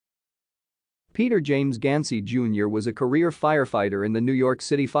James Ganci Jr. was a career firefighter in the New York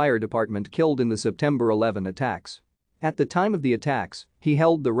City Fire Department killed in the September 11 attacks. At the time of the attacks, he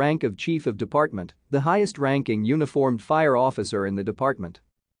held the rank of Chief of Department, the highest-ranking uniformed fire officer in the department.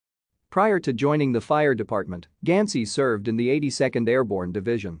 Prior to joining the fire department, Ganci served in the 82nd Airborne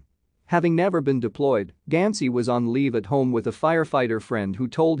Division. Having never been deployed, Ganci was on leave at home with a firefighter friend who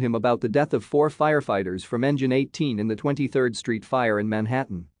told him about the death of 4 firefighters from Engine 18 in the 23rd Street fire in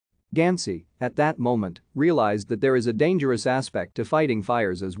Manhattan. Ganci, at that moment, realized that there is a dangerous aspect to fighting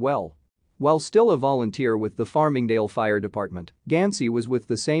fires as well. While still a volunteer with the Farmingdale Fire Department, Ganci was with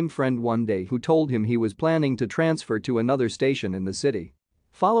the same friend one day who told him he was planning to transfer to another station in the city.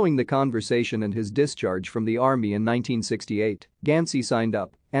 Following the conversation and his discharge from the Army in 1968, Ganci signed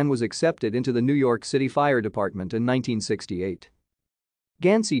up and was accepted into the New York City Fire Department in 1968.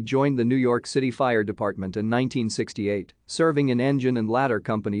 Ganci joined the New York City Fire Department in 1968, serving in engine and ladder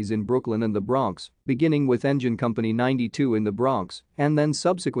companies in Brooklyn and the Bronx, beginning with Engine Company 92 in the Bronx and then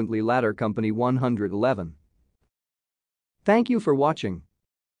subsequently Ladder Company 111. Thank you for watching.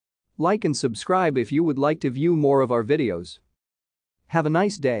 Like and subscribe if you would like to view more of our videos. Have a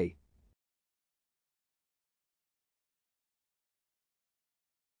nice day.